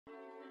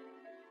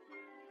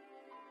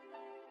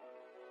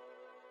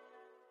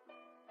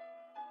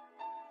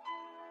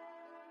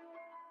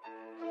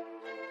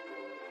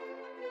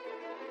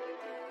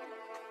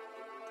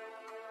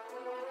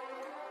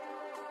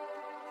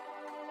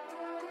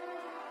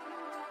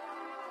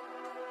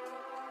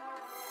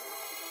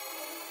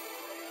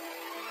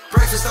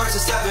Breakfast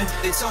starts at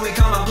 7, they told me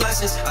count my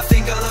blessings. I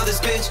think I love this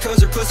bitch cause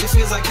her pussy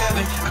feels like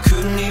heaven. I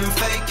couldn't even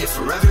fake it,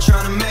 forever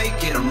trying to make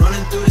it. I'm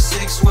running through the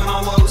 6 with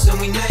my woes and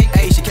we naked.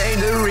 Hey, she came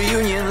to the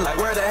reunion, like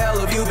where the hell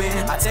have you been?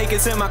 I take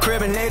it to my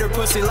crib and ate her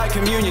pussy like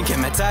communion.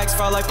 Can my tax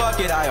file like fuck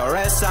it,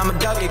 IRS, I'ma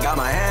duck it. Got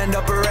my hand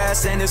up her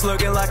ass and it's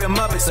looking like a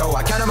Muppet. So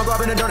I count on my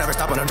grub and don't ever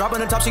stop. When I'm dropping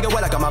the top, she get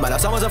wet like a mama. Now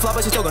someone's a flop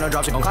but she's still gonna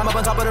drop. She gon' climb up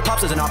on top of her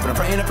pops as an op. And I'm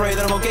praying to pray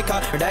that I won't get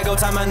caught. Her dad go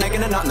tie my neck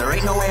in a knot and there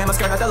ain't no way I'm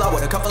scared of the law.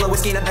 With a couple of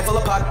whiskey and a bag full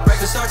of pot.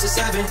 Breakfast starts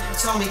at 7,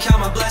 told me count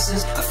my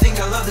blessings. I think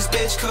I love this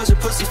bitch cause her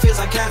pussy feels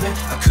like heaven.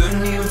 I couldn't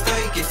even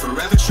fake it,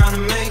 forever trying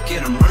to make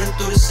it. I'm running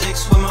through the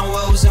 6 with my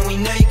woes and we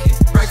naked.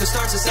 Breakfast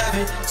starts at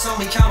 7, told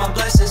me count my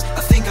blessings.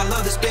 I think I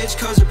love this bitch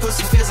cause her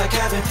pussy feels like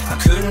heaven. I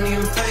couldn't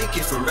even fake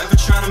it, forever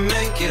trying to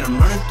make it. I'm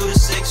running through the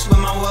 6 with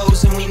my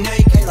woes and we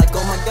naked. Like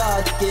oh my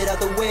god, get out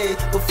the way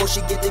before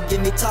she get to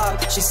give me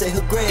top. She say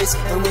her grace,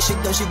 and when she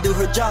done she do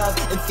her job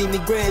and feed me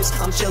grapes.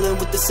 I'm chilling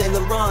with the Saint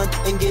Laurent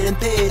and getting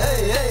paid.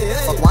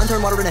 Fuck wine,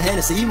 turn water into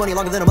Hennessy. Money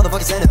longer than a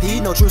motherfucking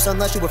centipede. No truce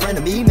unless you a friend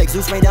of me. Make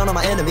Zeus rain down on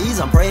my enemies.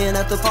 I'm praying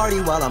at the party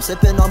while I'm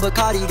sipping on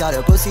Bacardi. Got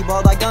a pussy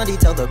ball like Gandhi.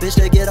 Tell the bitch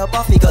to get up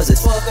off me cause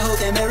it's fuck a hoe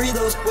can't marry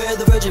those. Where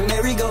the Virgin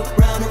Mary go,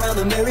 round and round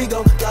the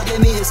merry-go. God gave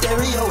me his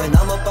stereo and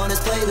I'm up on his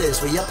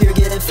playlist. We up here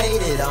getting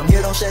faded. I'm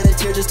here, don't shed a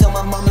tear, just tell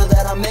my mama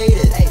that I made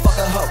it. Hey, fuck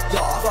a hoe,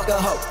 y'all, fuck a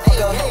hoe, fuck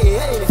a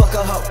hoe, fuck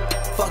a hoe,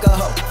 fuck a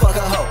hoe, fuck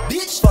a hoe,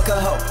 bitch, fuck a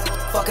hoe,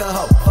 fuck a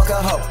hoe, fuck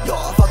a hoe,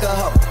 y'all, fuck a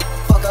hoe,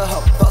 fuck a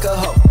hoe, fuck a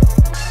hoe.